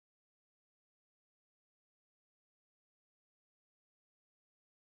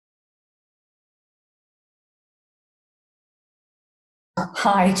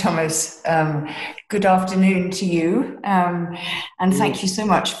Hi, Thomas. Good afternoon to you. And thank you so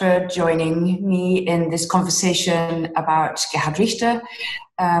much for joining me in this conversation about Gerhard Richter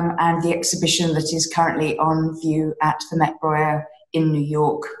and the exhibition that is currently on view at the Met Breuer in New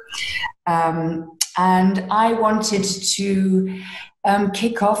York. And I wanted to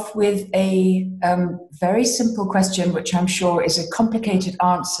kick off with a very simple question, which I'm sure is a complicated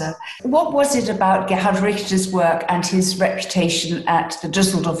answer. What was it about Gerhard Richter's work and his reputation at the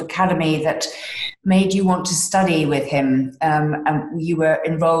Düsseldorf Academy that made you want to study with him? And you were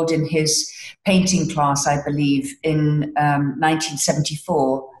enrolled in his painting class, I believe, in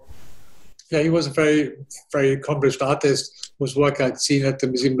 1974. Yeah, he was a very, very accomplished artist whose work I'd seen at the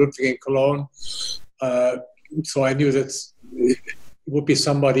Museum Ludwig in Cologne. So I knew that it would be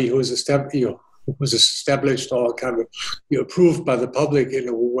somebody who was established or kind of approved by the public in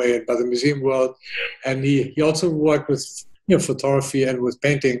a way and by the museum world. And he also worked with photography and with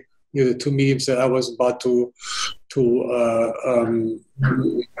painting, the two mediums that I was about to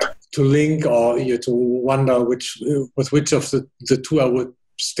link or to wonder with which of the two I would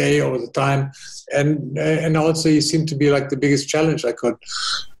stay over the time. And also he seemed to be like the biggest challenge I could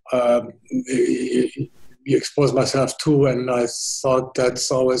expose myself to, and I thought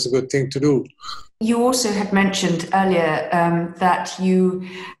that's always a good thing to do. You also had mentioned earlier that you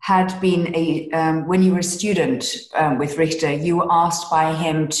had been when you were a student with Richter, you were asked by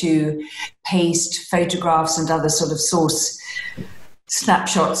him to paste photographs and other sort of source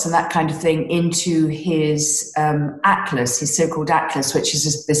snapshots and that kind of thing into his atlas, his so-called atlas, which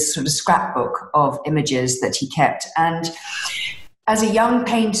is this sort of scrapbook of images that he kept. And as a young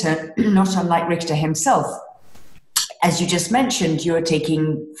painter, not unlike Richter himself, as you just mentioned, you were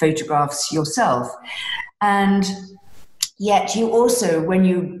taking photographs yourself. And yet you also, when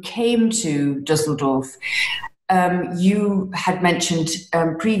you came to Düsseldorf, you had mentioned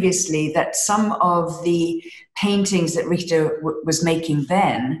previously that some of the paintings that Richter was making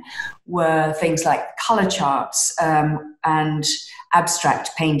then were things like color charts and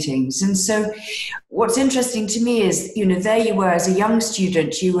abstract paintings. And so what's interesting to me is, there you were as a young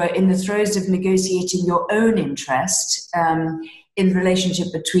student, you were in the throes of negotiating your own interest in the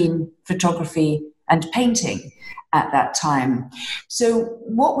relationship between photography and painting at that time. So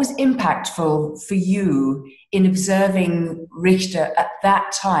what was impactful for you in observing Richter at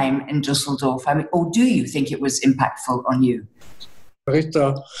that time in Düsseldorf? I mean, or do you think it was impactful on you?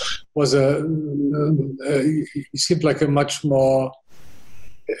 Richter was he seemed like a much more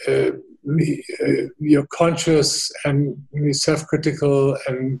conscious and self-critical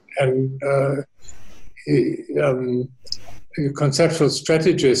and conceptual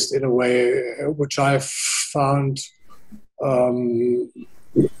strategist in a way, which I found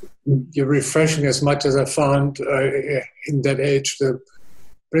refreshing as much as I found in that age the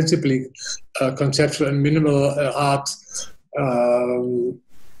principally conceptual and minimal art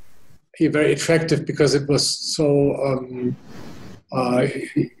very attractive, because it was so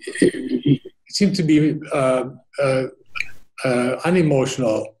it seemed to be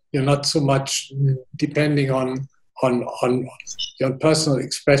unemotional. You're not so much depending on your personal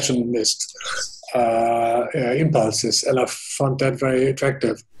expressionist impulses, and I found that very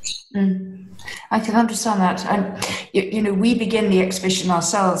attractive. I can understand that. And we begin the exhibition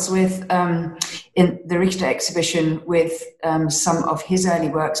ourselves with in the Richter exhibition with some of his early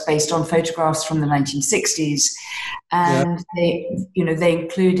works based on photographs from the 1960s, and they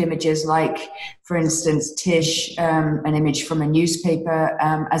include images like, for instance, Tisch, an image from a newspaper,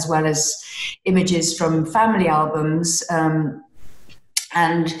 as well as images from family albums,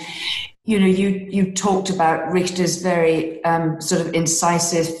 and you talked about Richter's very sort of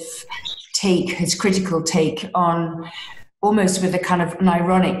incisive take, his critical take on, almost with a kind of an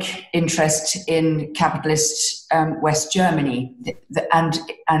ironic interest in capitalist West Germany, and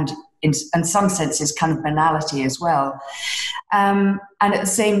in some senses kind of banality as well. And at the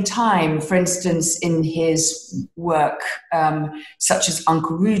same time, for instance, in his work, such as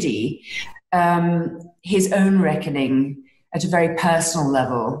Uncle Rudy, his own reckoning at a very personal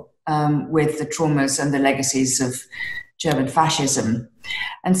level with the traumas and the legacies of German fascism.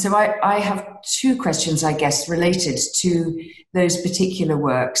 And so I have two questions, I guess, related to those particular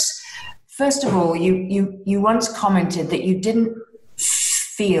works. First of all, you once commented that you didn't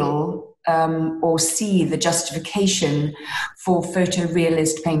feel or see the justification for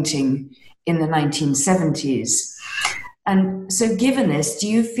photorealist painting in the 1970s. And so given this, do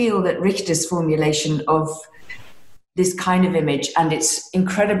you feel that Richter's formulation of this kind of image and its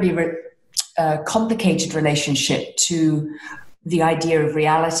incredibly complicated relationship to the idea of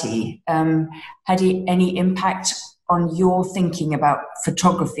reality had any impact on your thinking about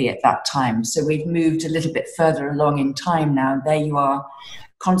photography at that time? So we've moved a little bit further along in time now. There you are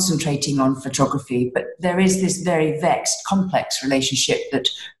concentrating on photography, but there is this very vexed, complex relationship that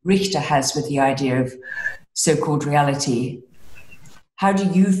Richter has with the idea of so-called reality. How do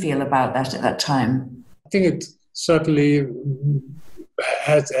you feel about that at that time? I think it certainly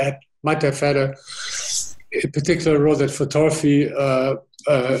might have had a particular role that photography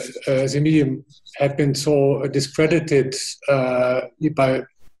as a medium had been so discredited by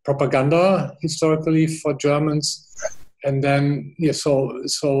propaganda historically for Germans. And then,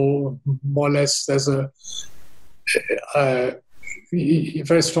 so more or less, there's a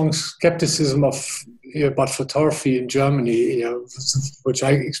very strong skepticism about photography in Germany, which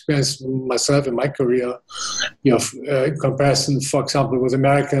I experienced myself in my career. In comparison, for example, with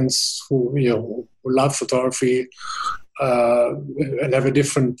Americans who love photography and have a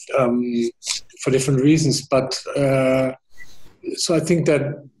different for different reasons. But so I think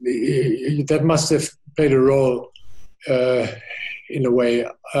that must have played a role. In a way,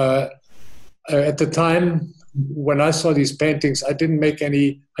 at the time when I saw these paintings, I didn't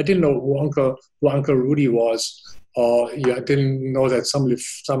know who Uncle Rudy was, or I didn't know that some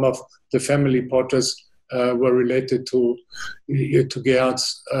of the family portraits were related to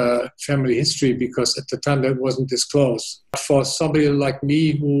Gerhard's family history, because at the time that wasn't disclosed. For somebody like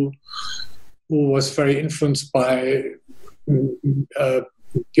me who was very influenced by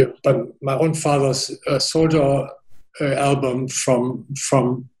my own father's soldier album from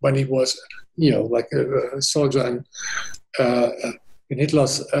when he was like a soldier in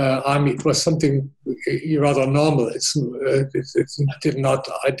Hitler's army, it was something rather normal. I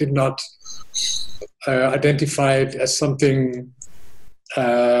did not identify it as something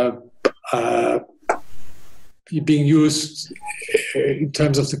being used in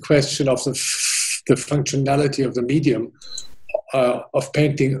terms of the question of the functionality of the medium of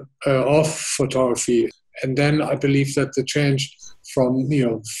painting of photography. And then I believe that the change from,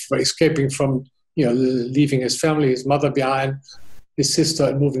 escaping from, leaving his family, his mother behind, his sister,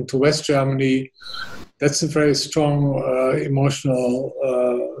 and moving to West Germany, that's a very strong emotional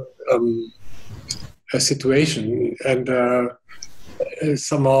situation. And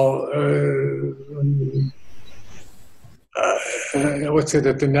somehow I would say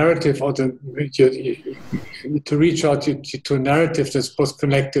that the narrative, or to reach out to a narrative that's both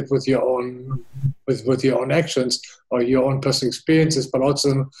connected with your own actions or your own personal experiences, but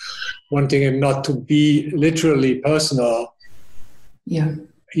also wanting it not to be literally personal. Yeah,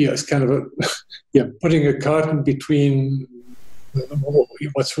 it's kind of putting a curtain between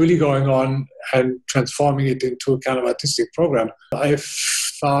what's really going on and transforming it into a kind of artistic program. I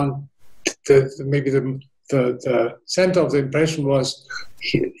found that maybe the center of the impression was,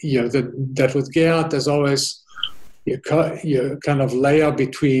 that with Gerhard, there's always a kind of layer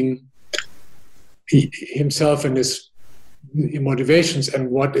between himself and his motivations and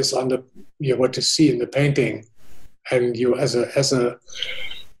what is what you see in the painting, and you as a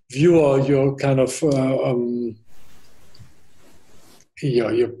viewer, you're kind of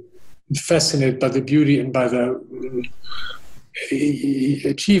you're fascinated by the beauty and by the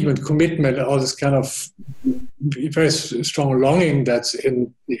achievement, commitment, all this kind of very strong longing that's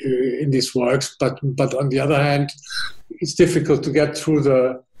in these works. But on the other hand, it's difficult to get through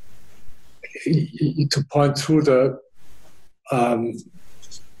to point through the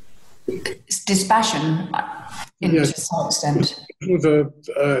dispassion to some extent, through the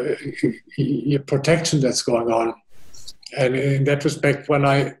protection that's going on. And in that respect, when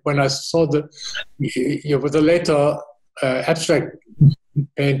I saw with the later abstract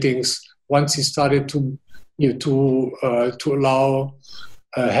paintings, once he started to allow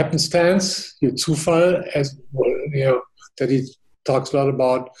happenstance, Zufall, as that he talks a lot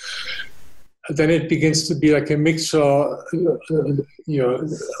about, then it begins to be like a mixture,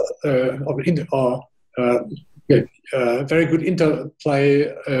 very good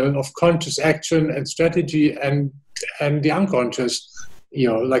interplay of conscious action and strategy and the unconscious,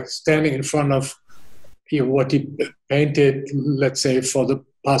 like standing in front of what he painted, let's say, for the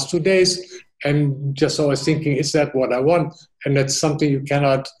past 2 days, and just always thinking, is that what I want? And that's something you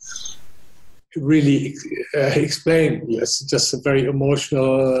cannot really explain. Yes, just a very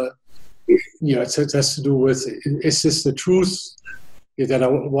emotional, it has to do with, is this the truth that I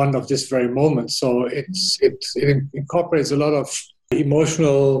want of this very moment? So it incorporates a lot of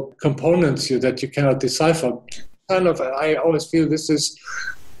emotional components here that you cannot decipher. I always feel this is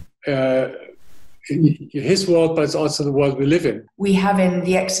his world, but it's also the world we live in. We have in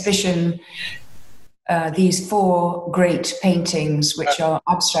the exhibition these four great paintings, which are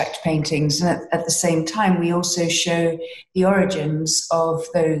abstract paintings. And at the same time, we also show the origins of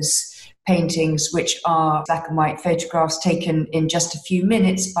those paintings, which are black and white photographs taken in just a few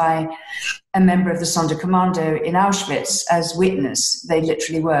minutes by a member of the Sonderkommando in Auschwitz as witness. They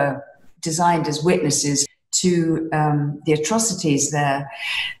literally were designed as witnesses to the atrocities there.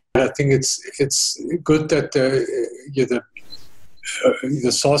 I think it's good that the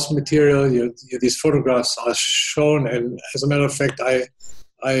source material, these photographs are shown. And as a matter of fact, I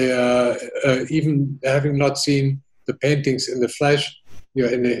even having not seen the paintings in the flesh,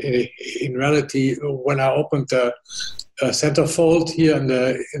 in reality, when I opened the centerfold here in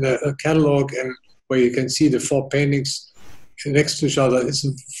the catalog, and where you can see the four paintings next to each other, it's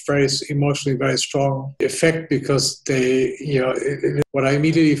a very emotionally very strong effect, because they, what I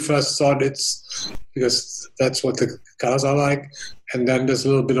immediately first thought, it's because that's what the colors are like, and then there's a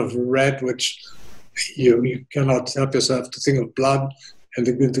little bit of red, which you cannot help yourself to think of blood, and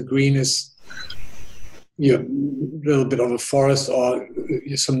the green is a little bit of a forest or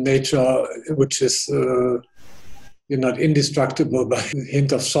some nature, which is not indestructible, but a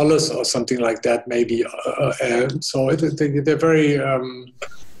hint of solace or something like that, maybe. So they're very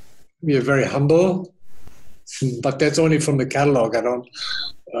humble, but that's only from the catalog. I don't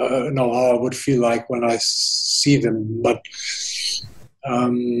know how I would feel like when I see them. But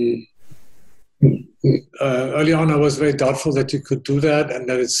early on, I was very doubtful that you could do that, and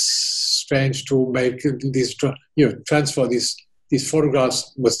that it's strange to make these, transfer these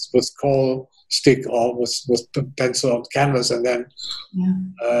photographs with coal stick or with pencil on canvas, and then,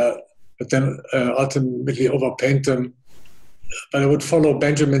 but then ultimately overpaint them. But I would follow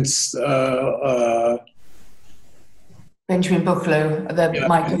Benjamin's. Benjamin Buchloh,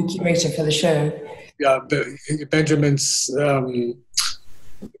 my co-curator for the show. Yeah, Benjamin's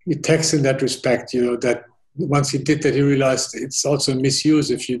text in that respect, that once he did that, he realized it's also a misuse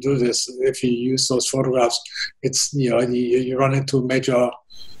if you do this. If you use those photographs, it's you run into major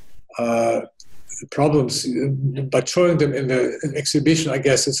problems. But showing them in the exhibition, I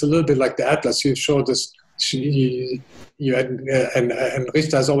guess it's a little bit like the atlas. You show this, and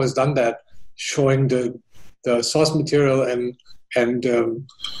Richter has always done that, showing the source material and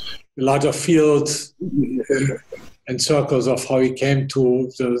larger field and circles of how he came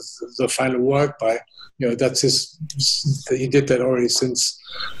to the final work. By that's he did that already since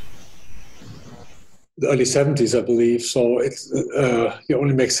the early 70s, I believe. So it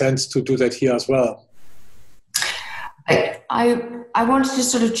only makes sense to do that here as well. I wanted to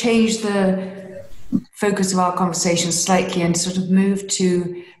sort of change the focus of our conversation slightly and sort of move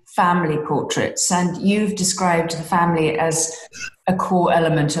to family portraits. And you've described the family as a core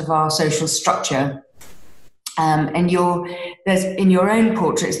element of our social structure. And in your own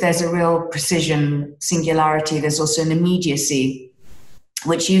portraits, there's a real precision, singularity. There's also an immediacy,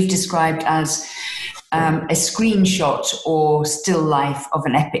 which you've described as a screenshot or still life of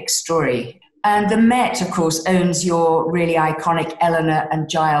an epic story. And the Met, of course, owns your really iconic Eleanor and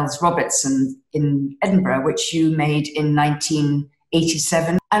Giles Robertson in Edinburgh, which you made in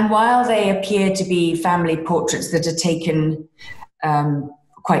 1987. And while they appear to be family portraits that are taken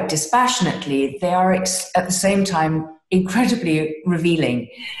quite dispassionately, they are at the same time incredibly revealing,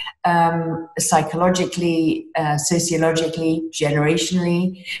 psychologically, sociologically,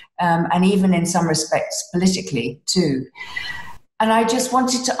 generationally, and even in some respects politically too. And I just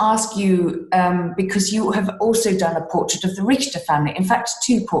wanted to ask you, because you have also done a portrait of the Richter family, in fact,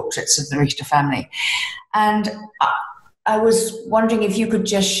 two portraits of the Richter family. And I was wondering if you could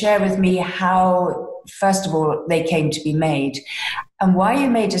just share with me how, first of all, they came to be made and why you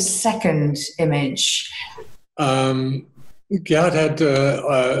made a second image. Gerhard had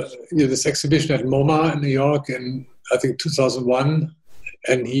this exhibition at MoMA in New York in, I think, 2001.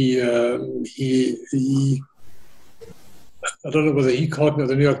 And he I don't know whether he called me or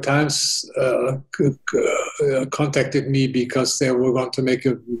the New York Times contacted me because they were going to make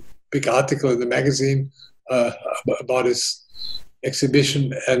a big article in the magazine about his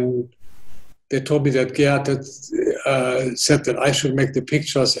exhibition, and they told me that Gerhard had said that I should make the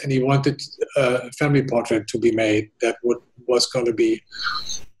pictures, and he wanted a family portrait to be made that was going to be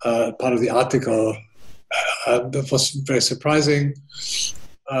part of the article. That was very surprising,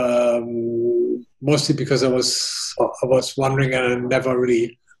 mostly because I was wondering, and I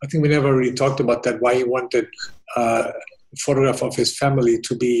think we never really talked about that, why he wanted a photograph of his family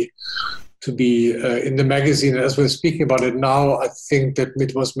to be in the magazine. As we're speaking about it now, I think that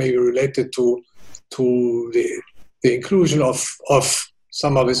it was maybe related to the inclusion of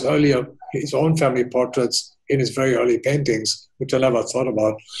some of his own family portraits in his very early paintings, which I never thought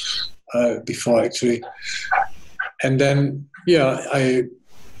about. before actually. And then, I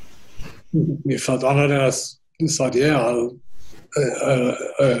felt honored, and I thought,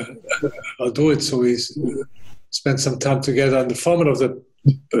 I'll do it. So we spent some time together. And the format of the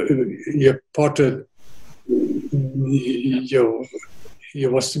portrait,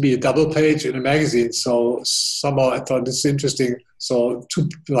 was to be a double page in a magazine. So somehow I thought this is interesting. So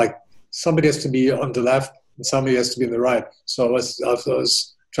somebody has to be on the left and somebody has to be on the right. So I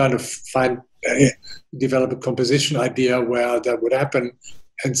was trying to develop a composition idea where that would happen.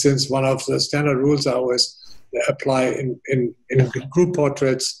 And since one of the standard rules I always apply in group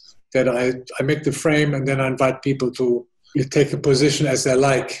portraits, that I make the frame and then I invite people to take a position as they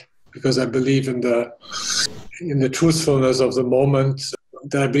like, because I believe in the truthfulness of the moment,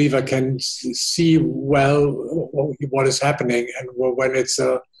 that I believe I can see well what is happening, and when it's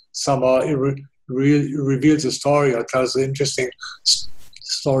somehow it reveals a story or tells an interesting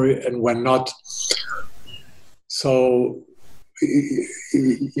story, and when not. So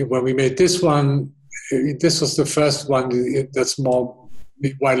when we made this one, this was the first one that's more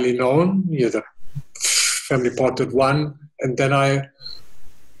widely known, the Family Portrait 1, and then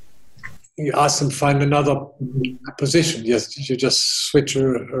you ask them to find another position. Yes, you just switch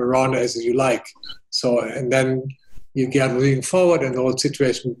around as you like. So, and then you get moving forward, and the whole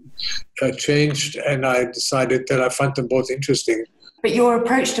situation changed, and I decided that I find them both interesting. But your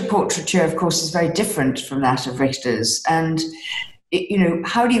approach to portraiture, of course, is very different from that of Richter's. And,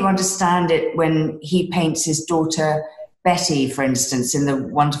 how do you understand it when he paints his daughter Betty, for instance, in the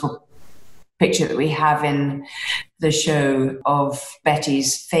wonderful picture that we have in the show of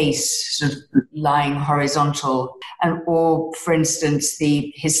Betty's face sort of lying horizontal, or for instance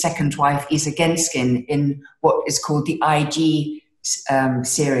his second wife Isa Genskin in what is called the IG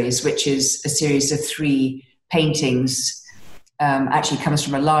series, which is a series of 3 paintings. Actually comes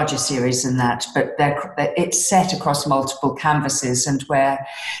from a larger series than that, but it's set across multiple canvases, and where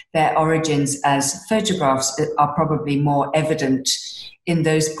their origins as photographs are probably more evident in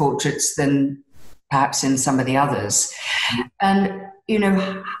those portraits than perhaps in some of the others. And,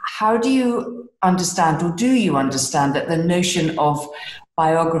 how do you understand, or do you understand, that the notion of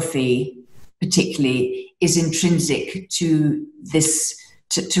biography particularly is intrinsic to this,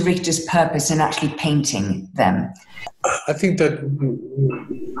 to Richter's purpose in actually painting them? I think that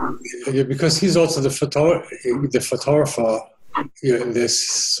because he's also the photographer in this,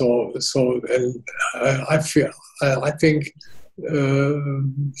 so and I think the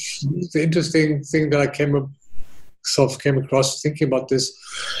interesting thing that I came across thinking about this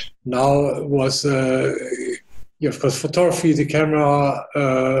now was, of course, photography. The camera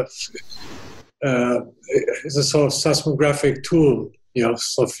is a sort of seismographic tool.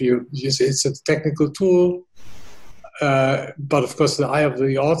 So it's a technical tool. But of course, the eye of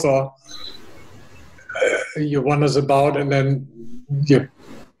the author, wanders about, and then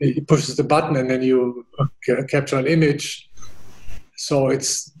he pushes the button, and then you capture an image. So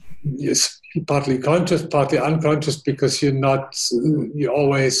it's partly conscious, partly unconscious, because you're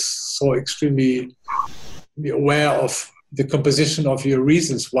always so extremely aware of the composition of your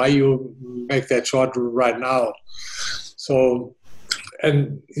reasons why you make that shot right now. So.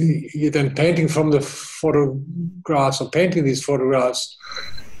 And you're then painting from the photographs, or painting these photographs,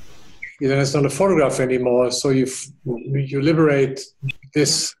 then it's not a photograph anymore. So you liberate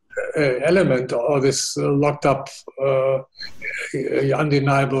this element, or this locked up,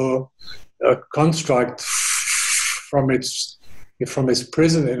 undeniable construct from its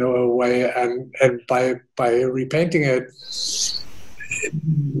prison in a way, and by repainting it,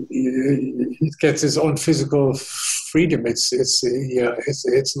 it gets its own physical freedom. It's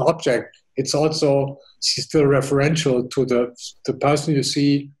an object. It's also still referential to the person you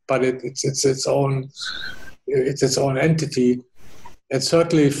see, but it's its own entity. And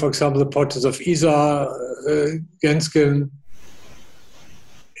certainly, for example, the portraits of Isa Genskin,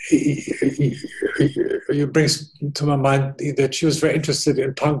 it brings to my mind that she was very interested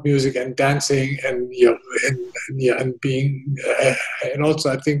in punk music and dancing, and being, and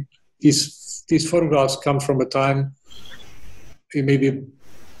also I think these photographs come from a time maybe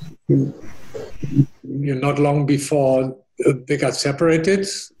not long before they got separated.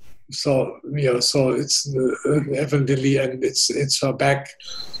 So it's evidently, and it's her back.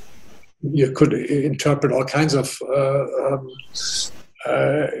 You could interpret all kinds of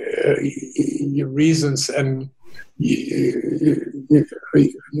reasons, and you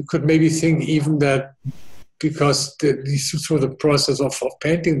could maybe think even that because through the process of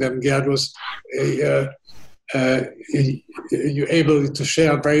painting them, Gerhard was you're able to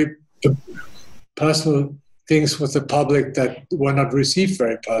share very personal things with the public that were not received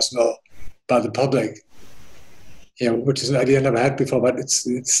very personal by the public. Which is an idea I never had before, but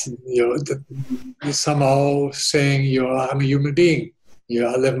it's somehow saying, I'm a human being.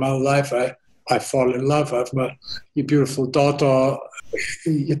 I live my own life. I fall in love. I have your beautiful daughter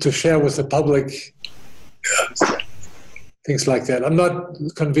to share with the public. Things like that. I'm not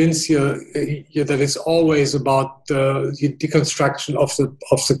convinced that it's always about the deconstruction of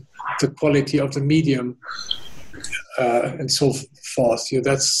the quality of the medium and so forth.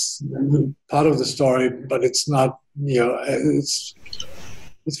 That's part of the story, but it's not. It's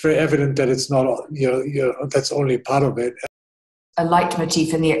very evident that it's not. That's only part of it. A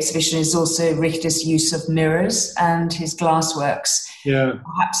leitmotif in the exhibition is also Richter's use of mirrors and his glass works. Yeah.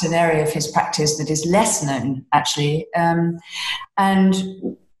 Perhaps an area of his practice that is less known, actually. And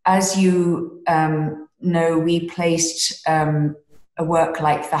as you know, we placed a work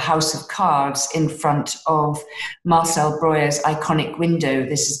like The House of Cards in front of Marcel Breuer's iconic window.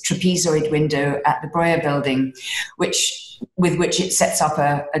 This is trapezoid window at the Breuer building, with which it sets up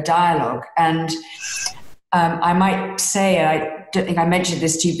a dialogue. And I might say, and I don't think I mentioned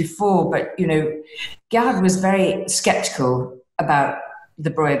this to you before, but, Gerhard was very skeptical about the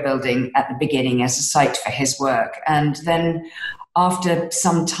Breuer building at the beginning as a site for his work. And then after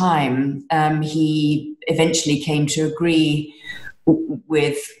some time, he eventually came to agree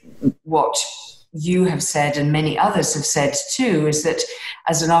with what you have said and many others have said too, is that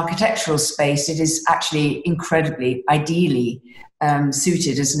as an architectural space, it is actually incredibly, ideally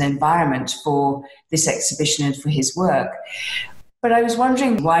suited as an environment for this exhibition and for his work. But I was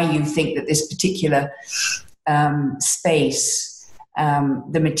wondering why you think that this particular space,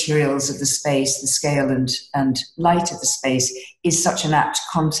 the materials of the space, the scale and light of the space is such an apt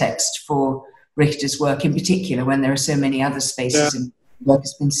context for Richter's work, in particular when there are so many other spaces in work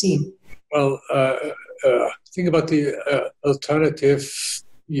has been seen. Well, think about the alternative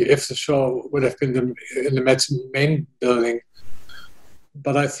if the show would have been in the Met's main building.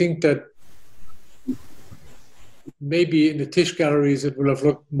 But I think that maybe in the Tisch galleries it would have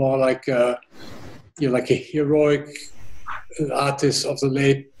looked more like a heroic artist of the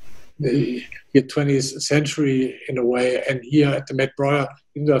late 20th century in a way. And here at the Met Breuer,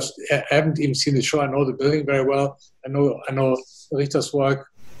 I haven't even seen the show. I know the building very well. I know Richter's work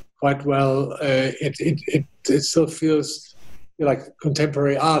quite well. It still feels like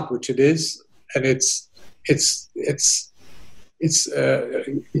contemporary art, which it is, and it's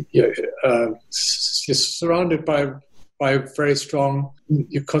just surrounded by very strong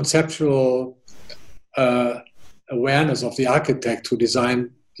conceptual awareness of the architect who designed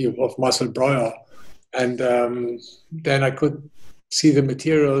of Marcel Breuer, and then I could see the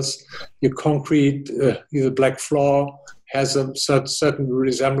materials. Your concrete, the black floor has a certain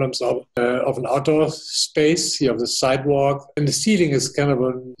resemblance of an outdoor space. You have the sidewalk, and the ceiling is kind of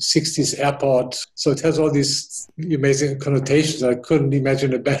a 60s airport. So it has all these amazing connotations. I couldn't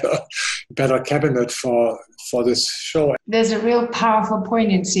imagine a better cabinet for this show. There's a real powerful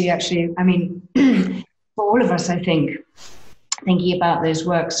poignancy, actually. I mean, for all of us, I think, thinking about those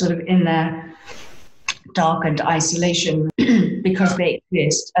works sort of in their darkened isolation because they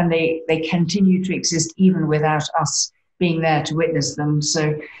exist and they continue to exist even without us being there to witness them.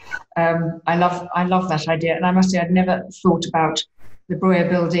 So I love that idea. And I must say, I'd never thought about the Breuer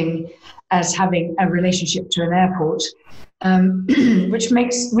building as having a relationship to an airport,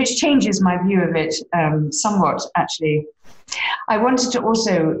 which changes my view of it somewhat, actually. I wanted to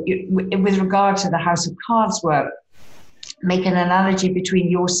also, with regard to the House of Cards work, make an analogy between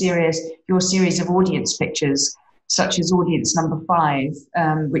your series of audience pictures, such as Audience Number 5,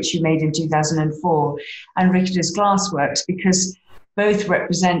 which you made in 2004, and Richter's glassworks, because both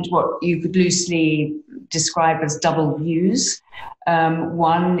represent what you could loosely describe as double views.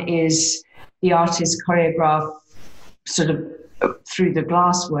 One is the artist choreograph sort of through the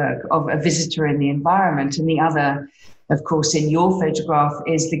glasswork of a visitor in the environment, and the other, of course, in your photograph,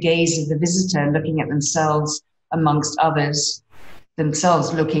 is the gaze of the visitor looking at themselves amongst others,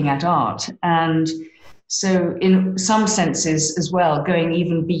 themselves looking at art. And so in some senses as well, going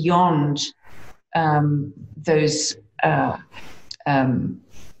even beyond those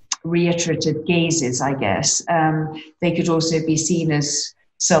reiterative gazes, I guess, they could also be seen as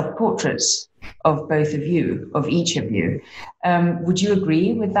self-portraits of both of you, of each of you. Would you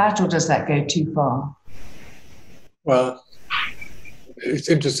agree with that, or does that go too far? Well, it's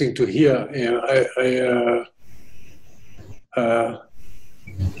interesting to hear.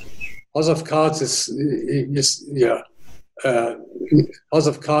 House of Cards House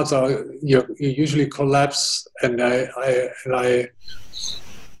of Cards are you usually collapse, and I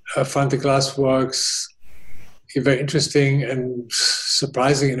find the glassworks very interesting and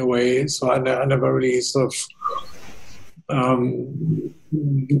surprising in a way. So I never really sort of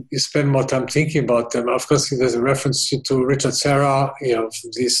you spend more time thinking about them. Of course, there's a reference to Richard Serra,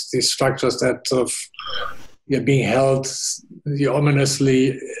 these structures that sort of being held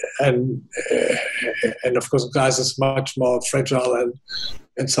ominously, and of course, glass is much more fragile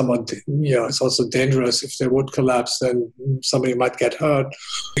and somewhat, it's also dangerous. If they would collapse, then somebody might get hurt.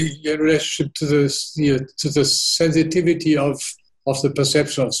 In relationship to the sensitivity of the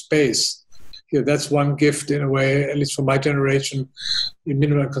perception of space, that's one gift in a way, at least for my generation, in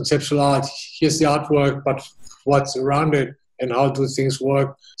minimal conceptual art. Here's the artwork, but what's around it and how do things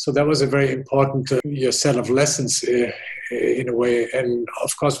work? So that was a very important set of lessons in a way. And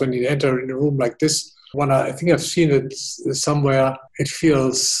of course, when you enter in a room like this, I think I've seen it somewhere, it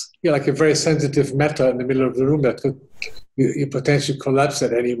feels like a very sensitive matter in the middle of the room that could you potentially collapse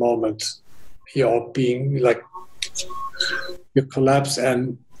at any moment. Being like you collapse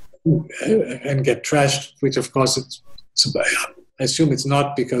and get trashed, which of course I assume it's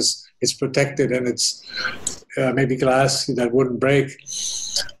not, because it's protected and it's maybe glass that wouldn't break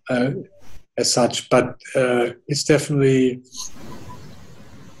as such, but it's definitely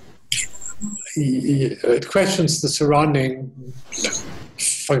it questions the surrounding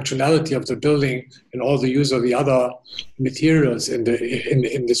functionality of the building and all the use of the other materials in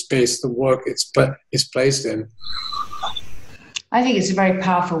the space the work is placed in. I think it's a very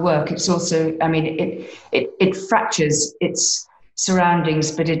powerful work. It's also, it fractures its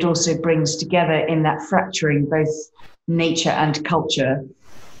surroundings, but it also brings together in that fracturing both nature and culture,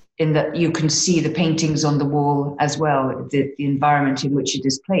 in that you can see the paintings on the wall as well. The environment in which it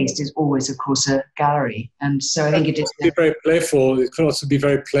is placed is always, of course, a gallery. And so I think it is very playful. It can also be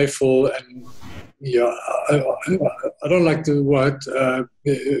very playful, and I don't like the word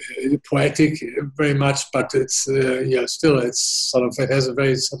poetic very much, but it's still it's sort of, it has a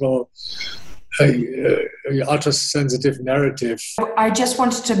very subtle ultra-sensitive narrative. I just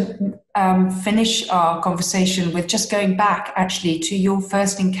wanted to finish our conversation with just going back actually to your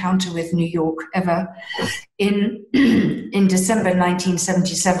first encounter with New York ever in December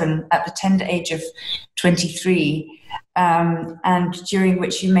 1977 at the tender age of 23. And during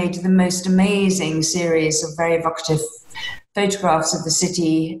which you made the most amazing series of very evocative photographs of the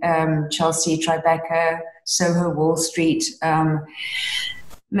city, Chelsea, Tribeca, Soho, Wall Street,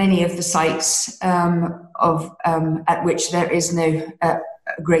 many of the sites at which there is no a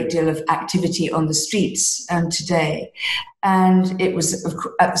great deal of activity on the streets today. And it was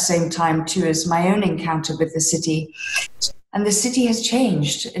at the same time too as my own encounter with the city. And the city has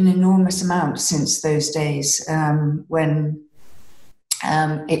changed an enormous amount since those days, when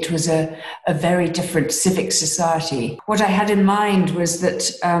it was a very different civic society. What I had in mind was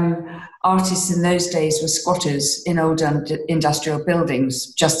that artists in those days were squatters in old industrial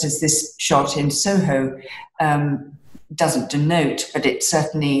buildings, just as this shot in Soho doesn't denote, but it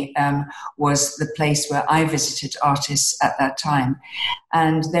certainly was the place where I visited artists at that time.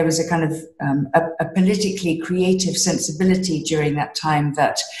 And there was a kind of a politically creative sensibility during that time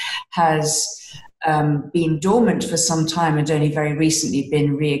that has been dormant for some time and only very recently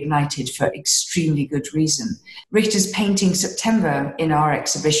been reignited for extremely good reason. Richter's painting September in our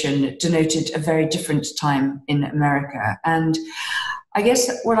exhibition denoted a very different time in America. And I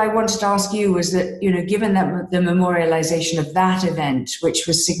guess what I wanted to ask you was that, given that the memorialization of that event, which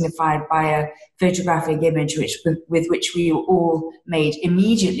was signified by a photographic image with which we were all made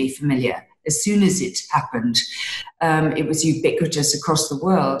immediately familiar as soon as it happened, it was ubiquitous across the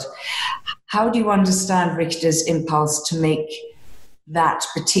world. How do you understand Richter's impulse to make that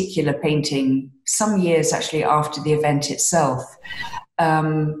particular painting, some years actually after the event itself,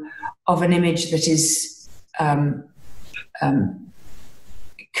 of an image that is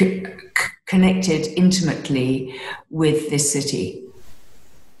connected intimately with this city?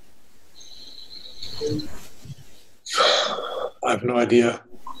 I have no idea.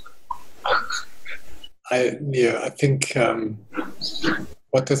 I think I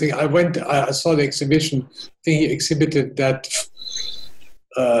saw the exhibition. I think he exhibited that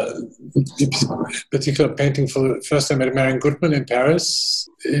particular painting for the first time at Marion Goodman in Paris.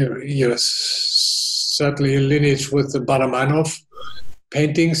 Certainly in lineage with the Baramanov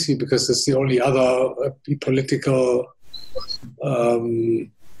paintings, because it's the only other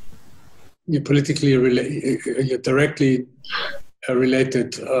directly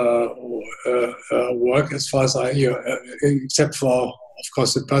related work, as far as except for, of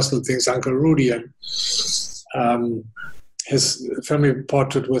course, the personal things, Uncle Rudy and his family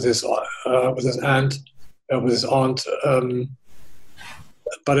portrait with his aunt.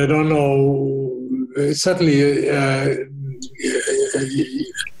 But I don't know certainly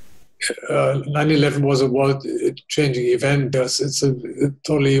 9/11 was a world-changing event. It's a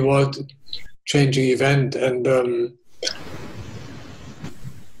totally world-changing event, and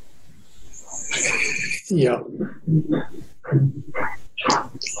yeah.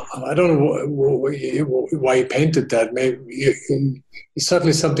 I don't know why he painted that. Maybe it's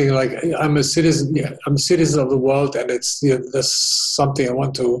certainly something like, I'm a citizen. Yeah, I'm a citizen of the world, and it's there's something I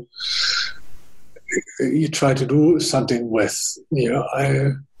want to. You try to do something with.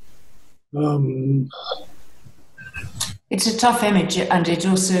 It's a tough image, and it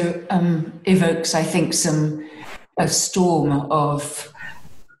also evokes, I think, a storm of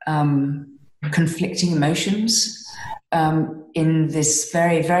conflicting emotions. In this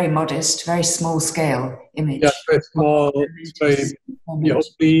very, very modest, very small scale image. Yeah, very small. It's very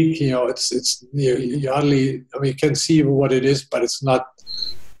oblique. It's you hardly. I mean, you can see what it is, but it's not.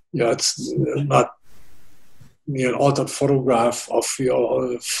 It's not an altered photograph of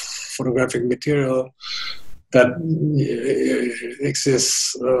your photographic material that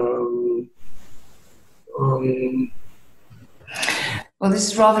exists. Well, this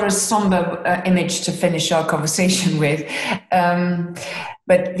is rather a somber image to finish our conversation with,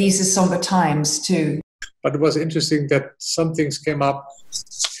 but these are somber times too. But it was interesting that some things came up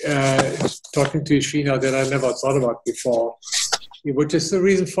talking to Ishina that I never thought about before, which is the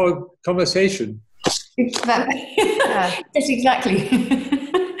reason for conversation. Yes, exactly.